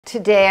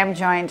Today I'm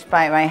joined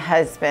by my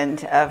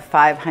husband of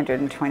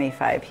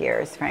 525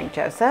 years, Frank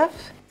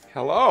Joseph.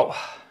 Hello.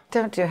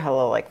 Don't do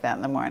hello like that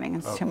in the morning.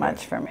 It's too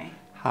much for me.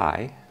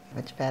 Hi.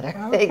 Much better.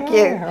 Okay, Thank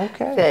you.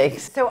 okay.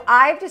 Thanks. So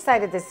I've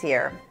decided this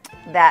year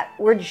that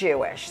we're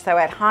Jewish. So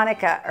at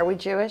Hanukkah, are we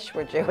Jewish?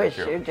 We're Jewish.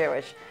 You're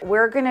Jewish.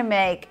 We're going to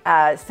make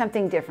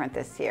something different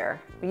this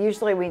year.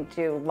 Usually we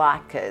do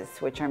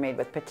latkes, which are made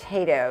with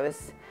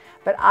potatoes.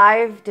 But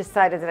I've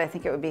decided that I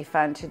think it would be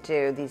fun to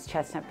do these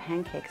chestnut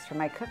pancakes for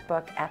my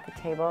cookbook at the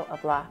table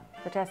of La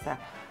Fortezza.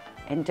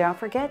 And don't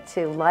forget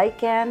to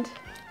like and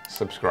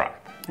subscribe.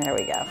 There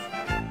we go.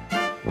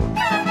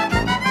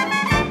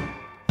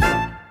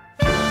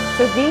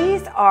 So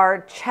these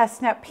are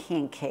chestnut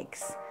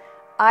pancakes.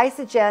 I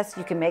suggest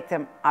you can make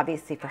them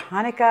obviously for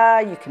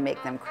Hanukkah. You can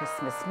make them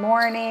Christmas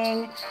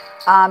morning.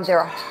 They're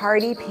a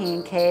hearty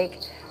pancake.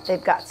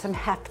 They've got some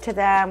heft to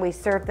them. We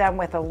serve them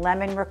with a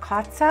lemon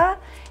ricotta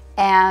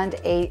and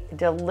a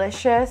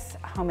delicious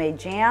homemade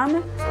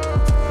jam.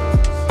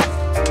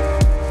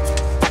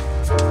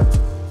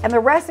 And the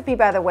recipe,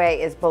 by the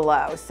way, is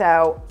below.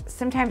 So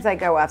sometimes I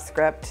go off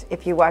script.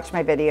 If you watch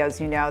my videos,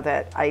 you know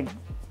that I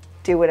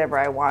do whatever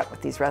I want with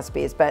these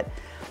recipes, but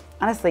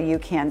honestly, you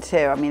can too.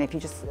 I mean, if you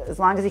just, as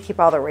long as you keep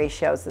all the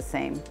ratios the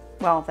same.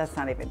 Well, that's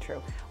not even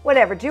true.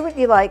 Whatever, do what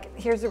you like.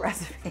 Here's the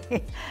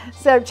recipe.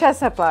 So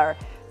chestnut flour.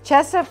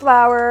 Chestnut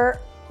flour,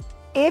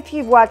 if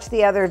you've watched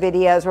the other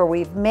videos where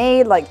we've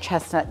made like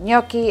chestnut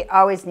gnocchi,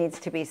 always needs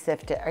to be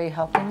sifted. Are you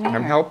helping me?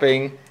 I'm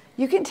helping.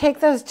 You can take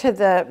those to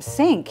the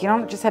sink. You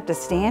don't just have to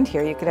stand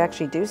here. You could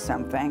actually do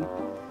something.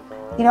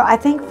 You know, I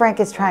think Frank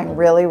is trying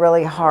really,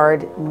 really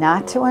hard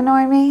not to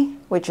annoy me,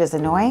 which is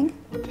annoying.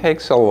 It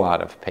takes a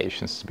lot of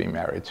patience to be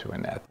married to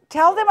Annette.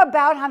 Tell them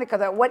about Hanukkah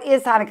though. What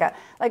is Hanukkah?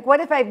 Like what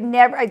if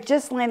I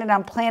just landed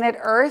on planet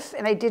Earth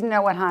and I didn't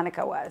know what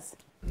Hanukkah was?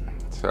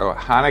 So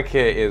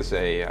Hanukkah is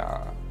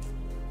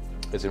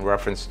in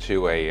reference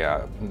to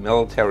a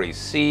military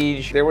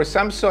siege. There was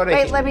some sort of...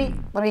 Wait, let me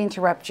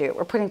interrupt you.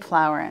 We're putting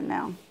flour in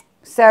now.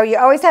 So you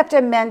always have to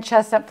amend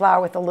chestnut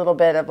flour with a little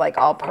bit of like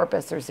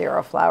all-purpose or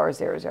zero flour,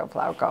 zero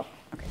flour. Go.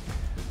 Okay.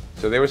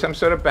 So there was some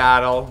sort of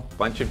battle. A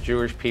bunch of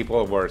Jewish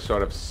people were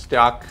sort of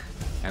stuck.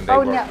 And they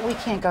no, we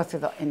can't go through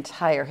the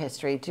entire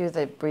history. Do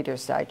the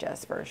Reader's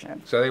Digest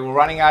version. So they were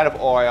running out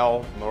of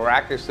oil.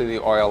 Miraculously,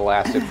 the oil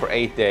lasted for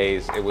 8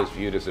 days. It was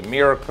viewed as a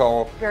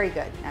miracle. Very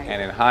good.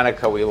 And in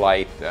Hanukkah, we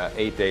light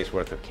 8 days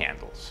worth of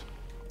candles.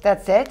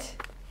 That's it?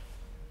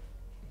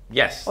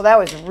 Yes. Well, that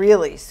was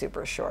really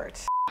super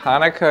short.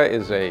 Hanukkah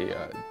is a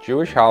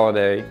Jewish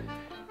holiday.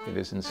 It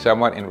is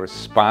somewhat in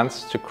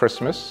response to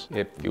Christmas.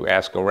 If you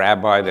ask a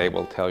rabbi, they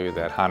will tell you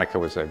that Hanukkah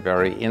was a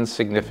very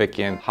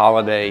insignificant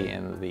holiday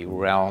in the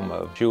realm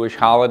of Jewish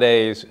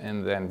holidays,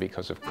 and then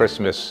because of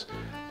Christmas,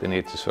 there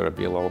needed to sort of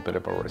be a little bit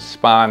of a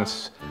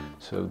response.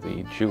 So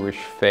the Jewish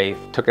faith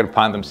took it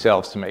upon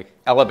themselves to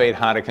elevate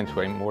Hanukkah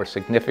into a more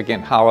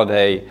significant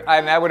holiday.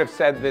 And I would have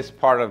said this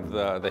part of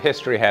the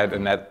history had,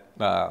 and that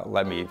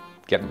let me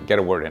get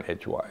a word in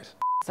edgewise.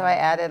 So I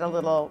added a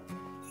little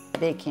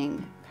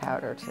baking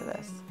powder to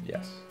this.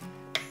 Yes.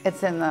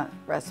 It's in the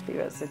recipe,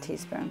 it's a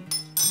teaspoon.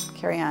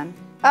 Carry on.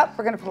 Oh,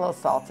 we're gonna put a little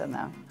salt in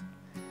though.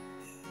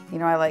 You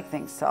know I like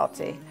things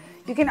salty.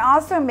 You can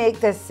also make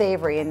this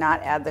savory and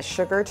not add the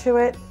sugar to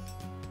it.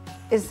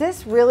 Is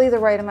this really the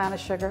right amount of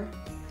sugar?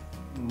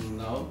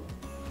 No.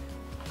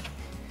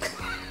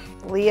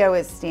 Leo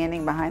is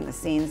standing behind the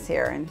scenes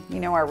here, and you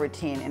know our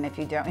routine, and if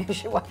you don't, you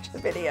should watch the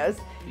videos.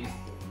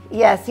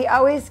 Yes, he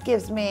always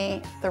gives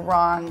me the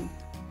wrong,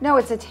 no,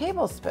 it's a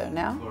tablespoon,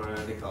 no? For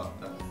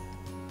ricotta,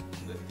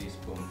 the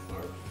teaspoon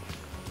for...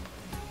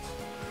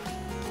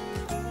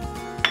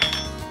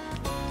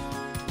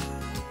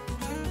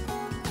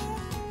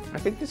 I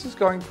think this is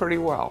going pretty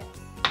well.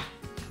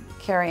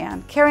 Carry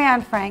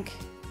on, Frank.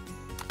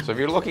 So if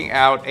you're looking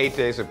out, 8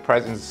 days of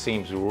presents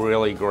seems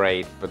really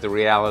great, but the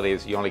reality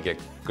is you only get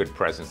good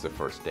presents the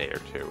first day or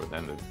two, and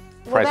then the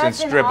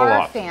presents dribble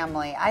off.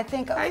 Family. I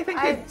think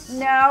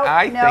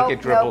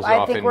it dribbles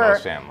off in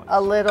most families.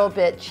 A little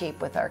bit cheap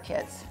with our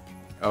kids.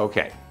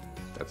 Okay,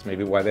 that's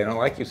maybe why they don't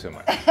like you so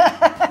much.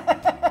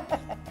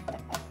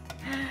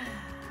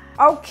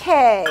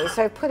 Okay,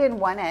 so I put in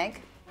 1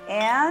 egg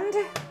and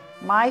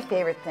my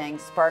favorite thing,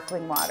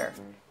 sparkling water.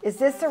 Is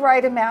this the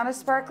right amount of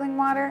sparkling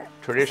water?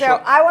 Traditional.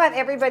 So I want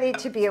everybody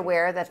to be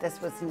aware that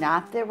this was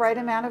not the right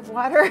amount of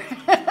water.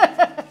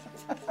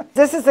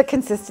 This is the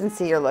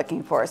consistency you're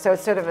looking for. So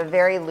it's sort of a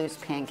very loose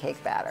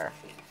pancake batter.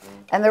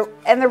 And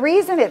the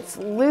reason it's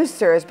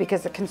looser is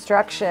because the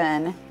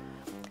construction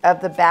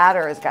of the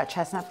batter has got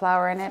chestnut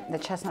flour in it. The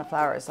chestnut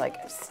flour is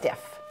like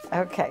stiff.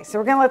 Okay, so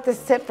we're gonna let this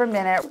sit for a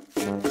minute.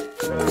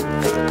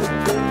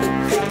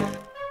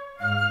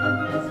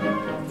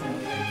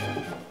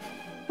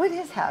 What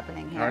is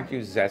happening here? Aren't you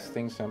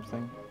zesting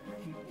something?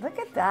 Look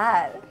at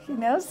that. He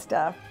knows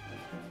stuff.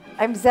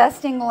 I'm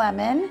zesting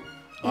lemon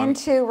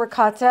into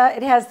ricotta.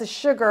 It has the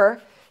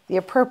sugar, the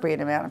appropriate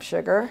amount of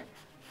sugar,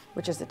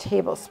 which is a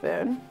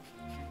tablespoon.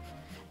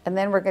 And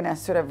then we're gonna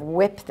sort of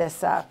whip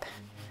this up.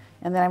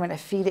 And then I'm gonna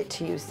feed it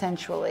to you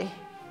sensually.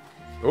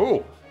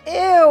 Ooh.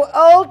 Ew,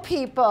 old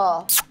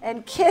people.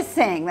 And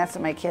kissing, that's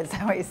what my kids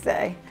always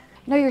say.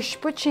 No, you're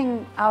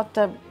spritzing out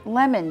the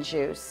lemon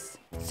juice.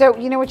 So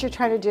you know what you're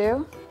trying to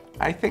do?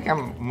 I think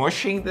I'm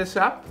mushing this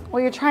up.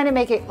 Well, you're trying to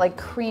make it like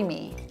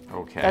creamy.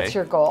 Okay. That's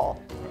your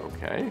goal.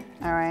 Okay.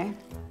 All right.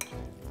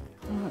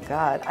 Oh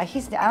God, I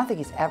don't think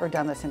he's ever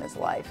done this in his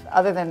life,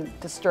 other than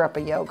to stir up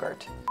a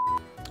yogurt.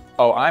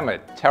 Oh, I'm a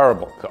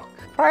terrible cook.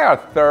 Probably our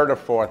third or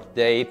fourth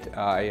date,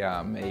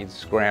 I made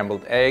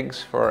scrambled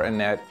eggs for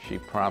Annette. She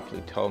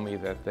promptly told me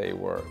that they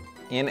were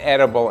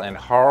inedible and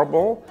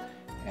horrible,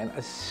 and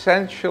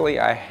essentially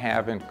I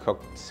haven't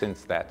cooked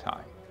since that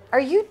time. Are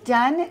you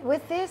done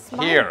with this?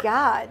 My Here.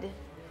 God.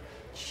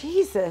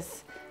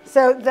 Jesus.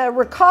 So the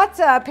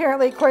ricotta,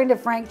 apparently, according to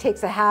Frank,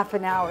 takes a half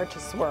an hour to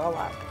swirl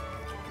up.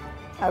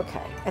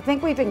 Okay, I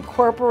think we've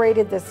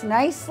incorporated this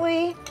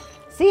nicely.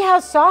 See how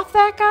soft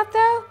that got,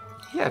 though?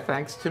 Yeah,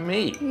 thanks to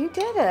me. You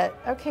did it.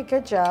 Okay,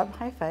 good job.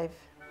 High five.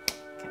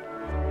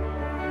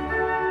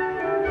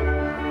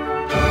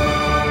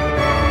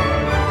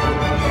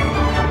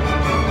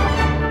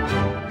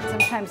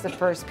 Sometimes the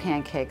first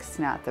pancake's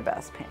not the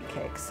best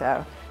pancake,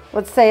 so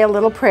let's say a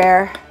little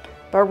prayer.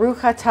 Baruch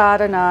atah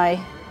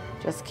Adonai.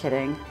 Just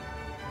kidding.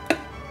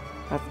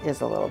 That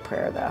is a little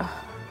prayer, though.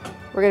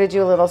 We're gonna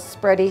do a little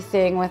spready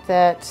thing with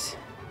it.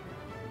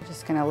 I'm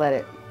just gonna let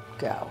it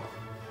go.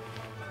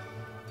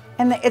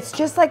 And it's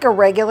just like a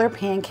regular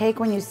pancake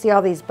when you see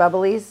all these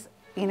bubblies.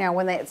 You know,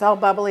 when it's all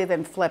bubbly,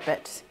 then flip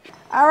it.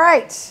 All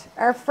right,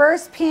 our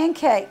first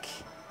pancake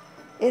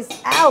is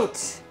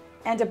out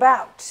and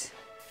about.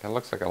 That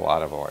looks like a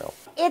lot of oil.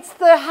 It's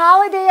the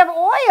holiday of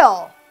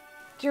oil.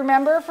 Do you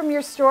remember from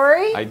your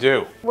story? I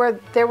do. Where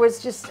there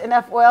was just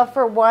enough oil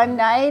for one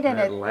night and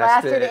it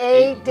lasted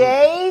 8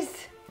 days?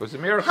 It was a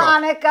miracle.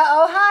 Hanukkah,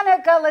 oh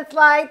Hanukkah, let's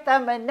light the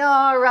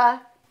menorah.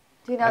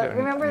 Do you know,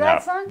 remember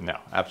that song? No,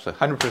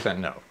 absolutely, 100%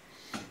 no.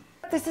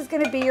 This is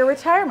gonna be your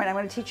retirement. I'm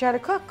gonna teach you how to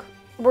cook.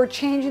 We're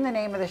changing the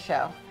name of the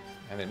show.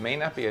 And it may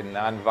not be a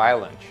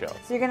non-violent show.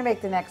 So you're gonna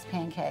make the next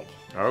pancake.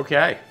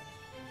 Okay.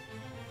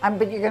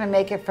 But you're gonna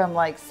make it from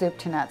like soup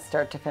to nuts,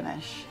 start to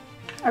finish.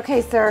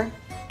 Okay, sir.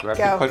 Do I have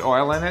Go. to put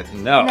oil in it?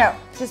 No. No,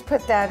 just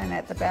put that in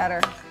it, the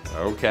batter.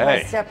 Okay.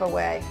 One step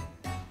away.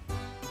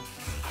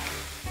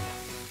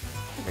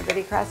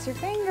 Everybody cross your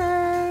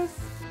fingers.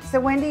 So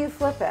when do you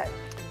flip it?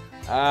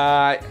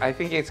 I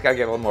think it's got to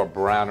get a little more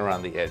brown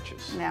around the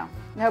edges. No,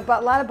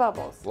 but a lot of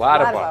bubbles. A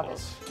lot of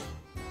bubbles.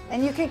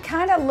 And you can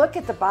kind of look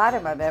at the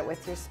bottom of it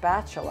with your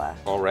spatula.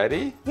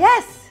 Already?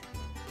 Yes.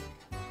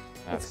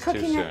 That's it's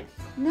cooking too soon.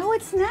 No,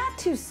 it's not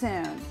too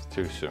soon. It's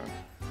too soon.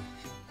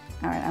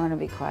 All right, I'm going to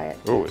be quiet.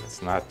 Oh,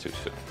 it's not too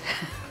soon.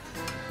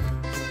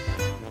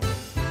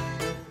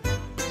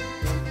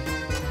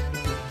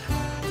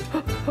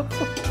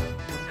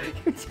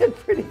 You did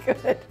pretty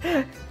good.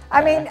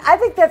 I mean, I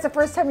think that's the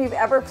first time you've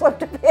ever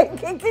flipped a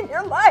pancake in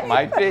your life.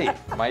 Might be,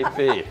 might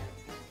be.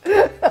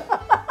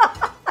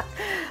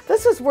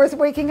 This was worth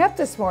waking up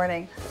this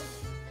morning.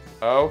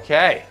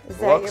 Okay,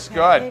 looks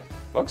good.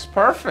 Looks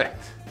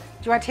perfect.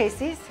 Do you want to taste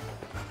these?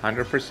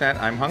 100%,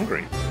 I'm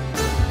hungry.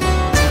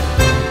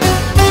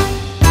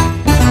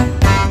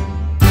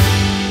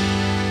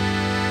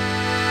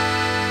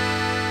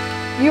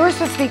 You were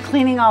supposed to be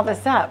cleaning all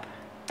this up.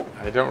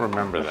 I don't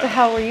remember that. What the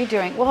hell were you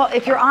doing? Well,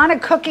 if you're on a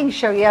cooking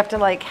show, you have to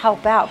like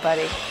help out,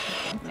 buddy.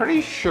 I'm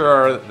pretty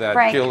sure that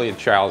Frank. Julia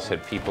Childs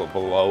had people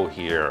below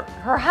here.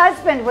 Her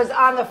husband was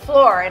on the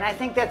floor, and I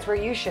think that's where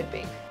you should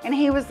be. And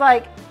he was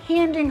like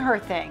handing her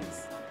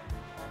things.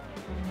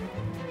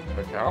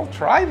 Okay, I'll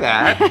try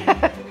that.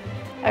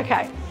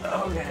 Okay.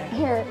 Okay.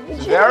 Here.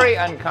 It's very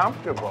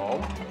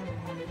uncomfortable.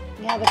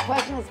 Yeah, the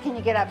question is, can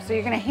you get up? So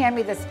you're going to hand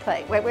me this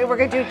plate. Wait, we're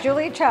going to do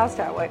Julia Childs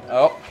style. Wait.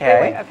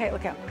 Okay. Wait, okay,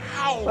 look out.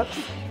 Whoops,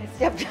 I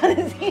stepped on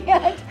his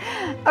hand.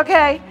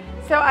 Okay,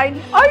 so I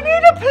need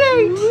a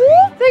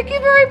plate. Thank you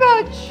very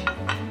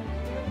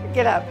much.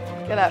 Get up,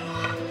 get up.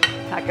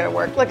 Not going to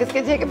work. Look, it's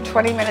going to take him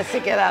 20 minutes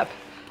to get up.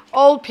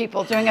 Old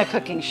people doing a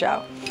cooking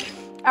show.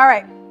 All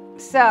right,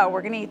 so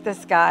we're going to eat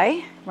this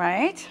guy,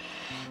 right?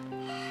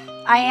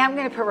 I am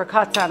going to put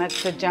ricotta on it,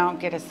 so don't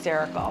get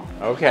hysterical.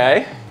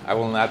 Okay, I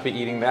will not be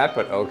eating that,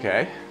 but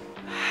okay.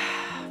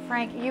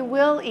 Frank, you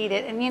will eat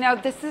it. And you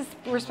know,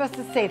 we're supposed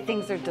to say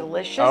things are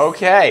delicious.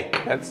 Okay,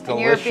 that's delicious. And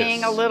you're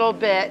being a little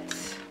bit,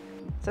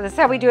 so this is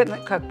how we do it in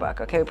the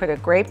cookbook. Okay, we put a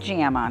grape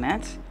jam on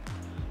it,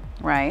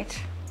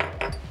 right?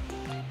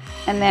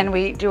 And then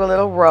we do a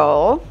little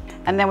roll.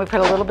 And then we put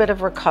a little bit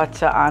of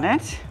ricotta on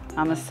it,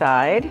 on the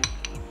side.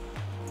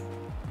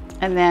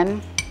 And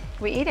then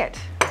we eat it.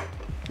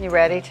 You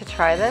ready to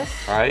try this?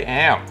 I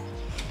am.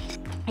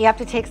 You have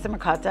to take some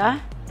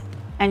ricotta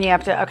and you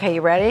have to, okay,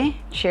 you ready?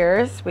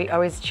 Cheers. We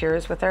always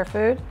cheers with our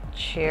food.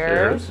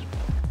 Cheers.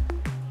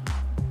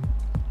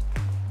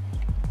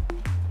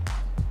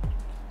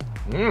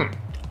 Mmm.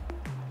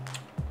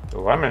 The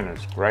lemon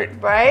is great.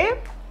 Right?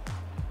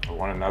 I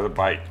want another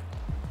bite.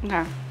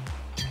 Okay.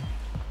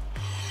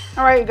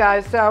 All right, you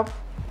guys, so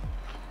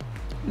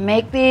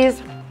make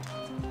these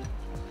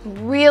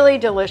really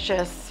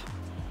delicious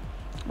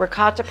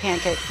ricotta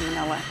pancakes. I'm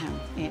gonna let him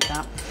eat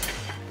that.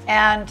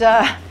 And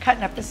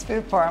cutting up his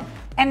food for him.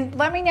 And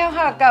let me know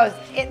how it goes.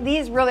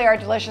 These really are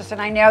delicious,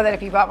 and I know that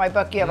if you bought my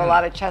book, you have a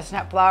lot of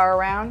chestnut flour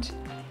around.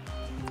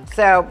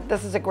 So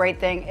this is a great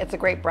thing. It's a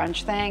great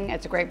brunch thing.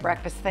 It's a great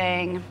breakfast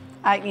thing.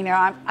 You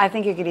know, I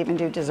think you could even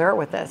do dessert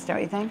with this,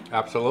 don't you think?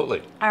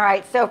 Absolutely. All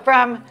right, so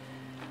from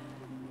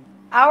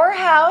our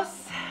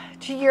house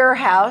to your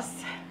house,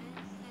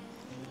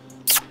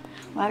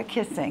 a lot of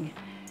kissing.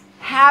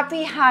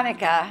 Happy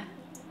Hanukkah,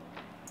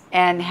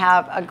 and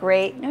have a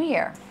great New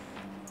Year.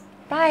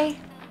 Bye.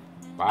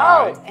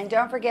 Bye. Oh, and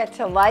don't forget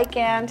to like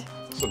and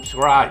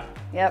Subscribe.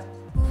 yep.